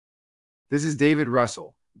This is David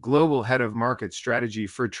Russell, Global Head of Market Strategy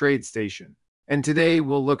for TradeStation. And today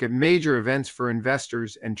we'll look at major events for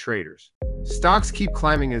investors and traders. Stocks keep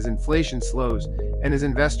climbing as inflation slows and as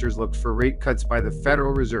investors look for rate cuts by the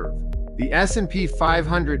Federal Reserve. The S&P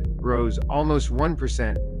 500 rose almost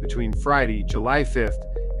 1% between Friday, July 5th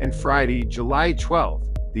and Friday, July 12th.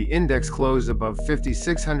 The index closed above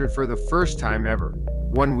 5,600 for the first time ever,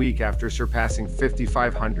 1 week after surpassing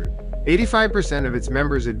 5,500. 85% of its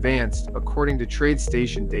members advanced, according to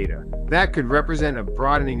TradeStation data. That could represent a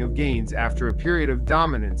broadening of gains after a period of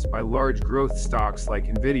dominance by large growth stocks like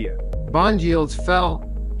Nvidia. Bond yields fell.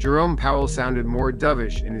 Jerome Powell sounded more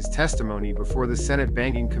dovish in his testimony before the Senate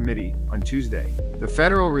Banking Committee on Tuesday. The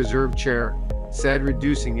Federal Reserve Chair said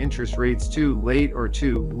reducing interest rates too late or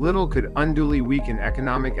too little could unduly weaken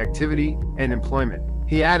economic activity and employment.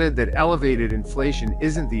 He added that elevated inflation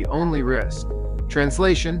isn't the only risk.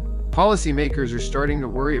 Translation: policymakers are starting to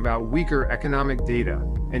worry about weaker economic data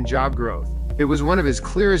and job growth. It was one of his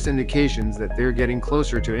clearest indications that they're getting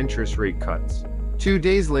closer to interest rate cuts. 2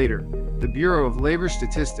 days later, the Bureau of Labor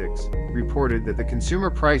Statistics reported that the Consumer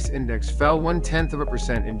Price Index fell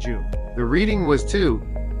 0.1% in June. The reading was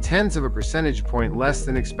 0.2 percentage point less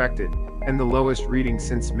than expected, and the lowest reading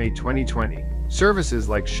since May 2020. Services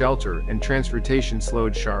like shelter and transportation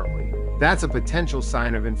slowed sharply. That's a potential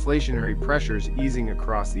sign of inflationary pressures easing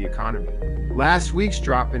across the economy. Last week's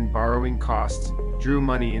drop in borrowing costs drew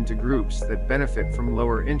money into groups that benefit from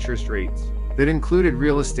lower interest rates. That included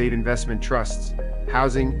real estate investment trusts,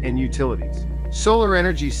 housing, and utilities. Solar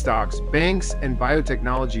energy stocks, banks, and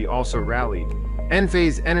biotechnology also rallied.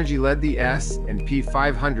 Enphase Energy led the S&P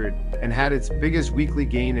 500 and had its biggest weekly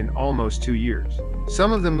gain in almost 2 years.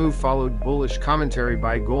 Some of the move followed bullish commentary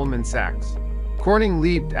by Goldman Sachs. Corning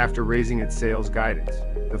leaped after raising its sales guidance.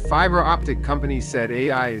 The fiber optic company said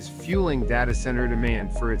AI is fueling data center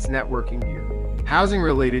demand for its networking gear.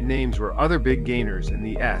 Housing-related names were other big gainers in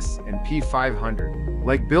the S&P 500,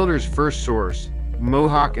 like Builders First Source,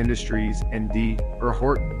 Mohawk Industries, and D.R.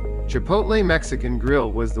 Horton. Chipotle Mexican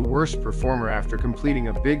Grill was the worst performer after completing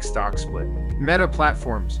a big stock split. Meta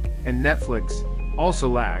Platforms and Netflix also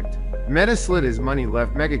lagged. Meta slid as money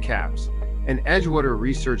left megacaps, and Edgewater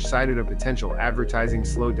Research cited a potential advertising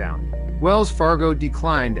slowdown. Wells Fargo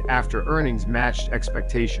declined after earnings matched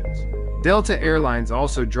expectations. Delta Airlines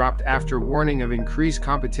also dropped after warning of increased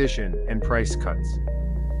competition and price cuts.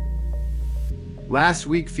 Last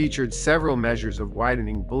week featured several measures of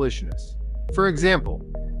widening bullishness. For example,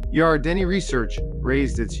 Yardeni Research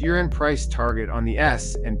raised its year-end price target on the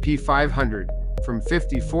S&P 500 from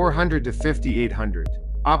 5,400 to 5,800.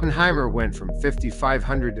 Oppenheimer went from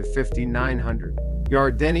 5,500 to 5,900.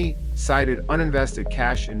 Yardeni cited uninvested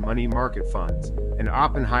cash in money market funds, and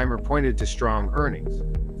Oppenheimer pointed to strong earnings.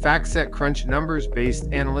 FactSet crunched numbers-based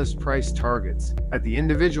analyst price targets at the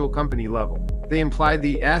individual company level. They implied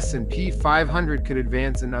the S&P 500 could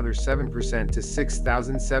advance another 7% to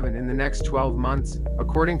 6,007 in the next 12 months,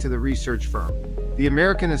 according to the research firm. The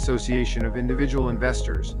American Association of Individual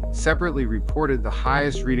Investors separately reported the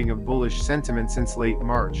highest reading of bullish sentiment since late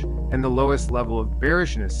March and the lowest level of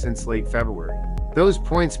bearishness since late February. Those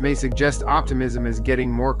points may suggest optimism is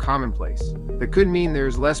getting more commonplace. That could mean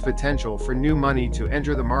there's less potential for new money to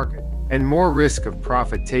enter the market and more risk of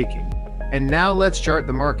profit taking. And now let's chart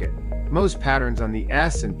the market. Most patterns on the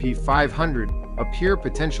S&P 500 appear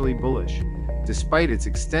potentially bullish, despite its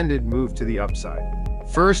extended move to the upside.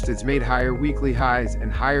 First, it's made higher weekly highs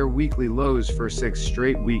and higher weekly lows for 6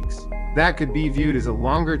 straight weeks. That could be viewed as a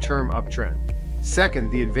longer-term uptrend.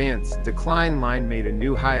 Second, the advanced decline line made a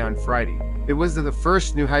new high on Friday. It was the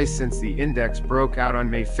first new high since the index broke out on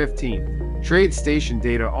May 15th. TradeStation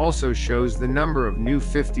data also shows the number of new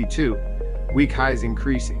 52-week highs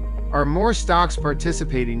increasing. Are more stocks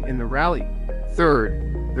participating in the rally?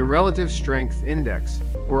 Third, the Relative Strength Index,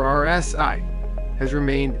 or RSI, has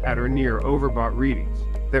remained at or near overbought readings.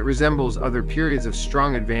 That resembles other periods of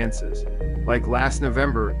strong advances, like last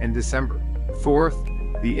November and December. Fourth,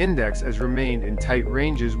 the index has remained in tight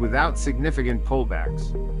ranges without significant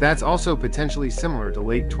pullbacks. That's also potentially similar to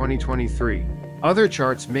late 2023. Other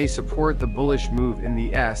charts may support the bullish move in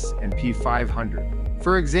the S&P 500.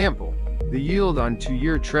 For example, the yield on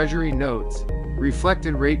 2-year Treasury notes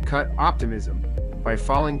reflected rate cut optimism by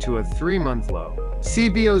falling to a 3-month low.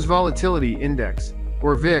 CBO's Volatility Index,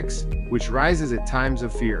 or VIX, which rises at times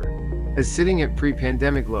of fear, is sitting at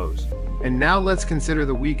pre-pandemic lows. And now let's consider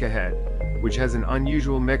the week ahead, which has an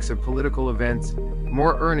unusual mix of political events,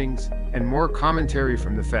 more earnings, and more commentary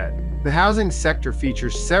from the Fed. The housing sector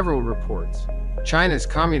features several reports. China's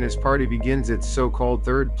Communist Party begins its so-called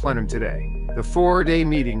third plenum today. The 4-day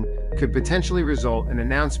meeting could potentially result in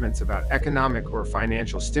announcements about economic or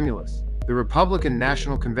financial stimulus. The Republican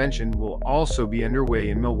National Convention will also be underway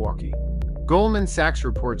in Milwaukee. Goldman Sachs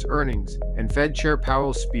reports earnings, and Fed Chair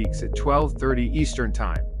Powell speaks at 12:30 Eastern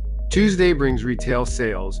Time. Tuesday brings retail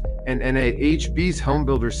sales and NAHB's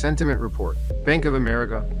homebuilder sentiment report. Bank of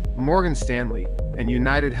America, Morgan Stanley, and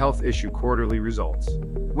United Health issue quarterly results.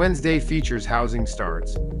 Wednesday features housing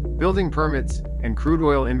starts, building permits, and crude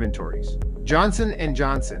oil inventories. Johnson &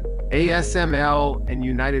 Johnson, ASML, and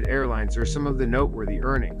United Airlines are some of the noteworthy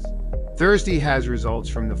earnings. Thursday has results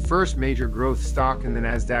from the first major growth stock in the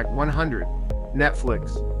NASDAQ 100,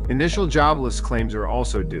 Netflix. Initial jobless claims are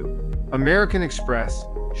also due. American Express,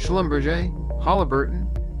 Schlumberger, Halliburton,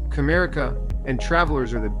 Comerica, and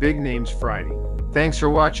Travelers are the big names Friday. Thanks for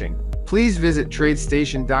watching. Please visit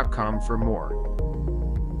tradestation.com for more.